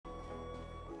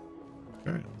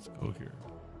Okay, let's go here.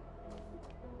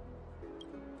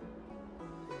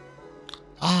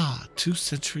 Ah, 2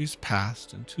 centuries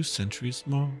past and 2 centuries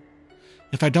more.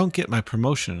 If I don't get my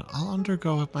promotion, I'll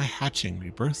undergo my hatching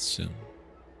rebirth soon.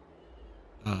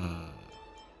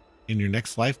 In your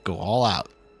next life, go all out.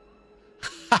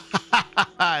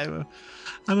 I'm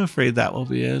afraid that will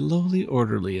be a lowly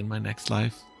orderly in my next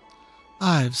life.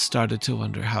 I've started to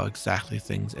wonder how exactly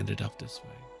things ended up this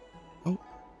way. Oh.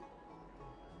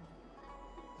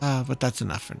 But that's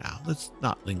enough for now. Let's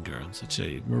not linger on such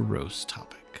a morose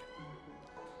topic.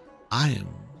 I am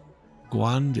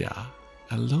Guangda,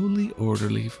 a lowly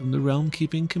orderly from the Realm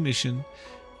Keeping Commission.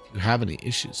 If you have any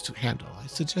issues to handle, I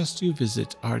suggest you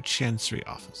visit our Chancery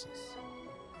offices.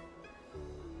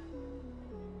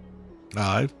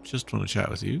 I just want to chat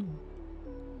with you.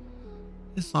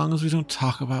 As long as we don't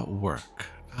talk about work,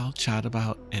 I'll chat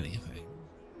about anything.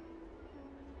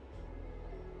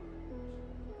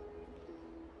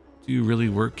 Do you really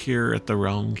work here at the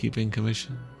Realm Keeping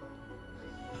Commission?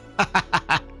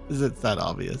 Is it that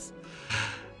obvious?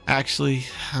 Actually,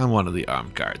 I'm one of the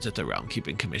armed guards at the Realm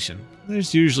Keeping Commission.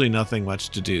 There's usually nothing much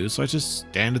to do, so I just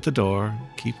stand at the door and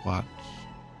keep watch.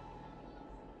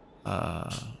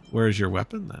 Where's your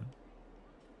weapon then?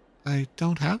 I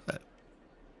don't have it.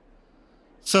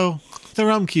 So, the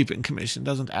Realm Keeping Commission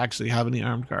doesn't actually have any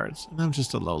armed guards, and I'm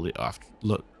just a lowly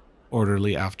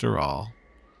orderly after all.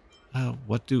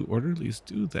 What do orderlies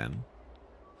do then?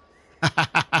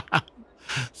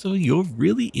 So you're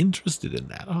really interested in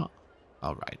that, huh?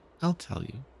 All right, I'll tell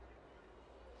you.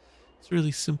 It's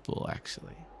really simple,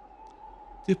 actually.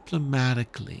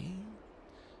 Diplomatically,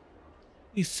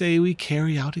 we say we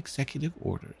carry out executive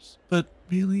orders, but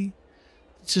really,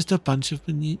 it's just a bunch of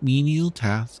menial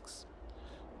tasks.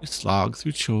 We slog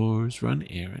through chores, run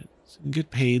errands, and get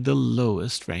paid the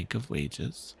lowest rank of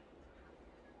wages.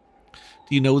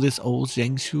 Do you know this old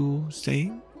Zhengshu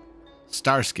saying?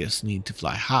 Starskiffs need to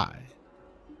fly high,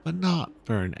 but not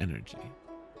burn energy.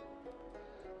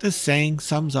 This saying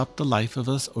sums up the life of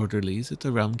us orderlies at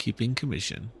the Realm Keeping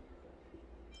Commission.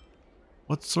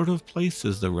 What sort of place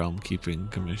is the Realm Keeping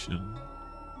Commission?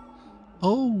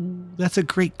 Oh, that's a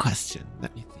great question.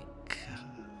 Let me think.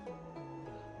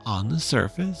 On the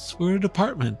surface, we're a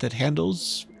department that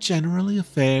handles generally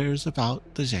affairs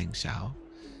about the Zhangxiao.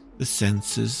 The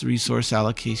census, resource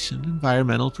allocation,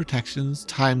 environmental protections,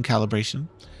 time calibration.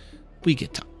 We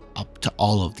get up to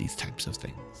all of these types of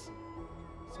things.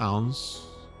 Sounds...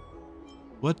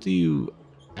 What do you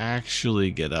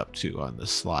actually get up to on the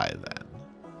sly then?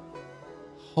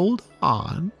 Hold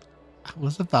on. I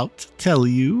was about to tell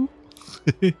you.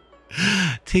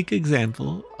 Take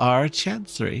example, our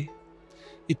Chancery.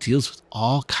 It deals with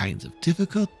all kinds of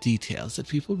difficult details that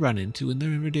people run into in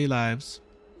their everyday lives.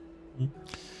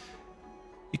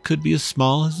 It could be as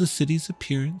small as the city's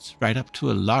appearance, right up to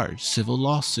a large civil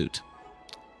lawsuit.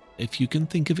 If you can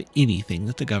think of anything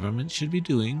that the government should be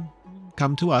doing,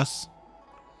 come to us.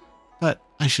 But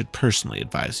I should personally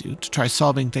advise you to try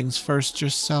solving things first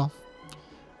yourself.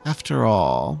 After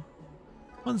all,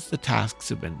 once the tasks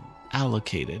have been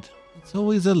allocated, it's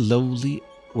always a lowly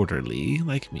orderly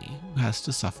like me who has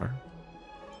to suffer.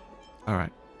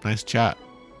 Alright, nice chat.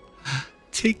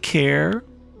 Take care.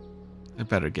 I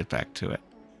better get back to it.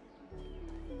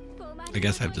 I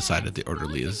guess I've decided the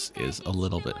orderly is a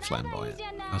little bit flamboyant.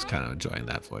 I was kind of enjoying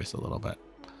that voice a little bit.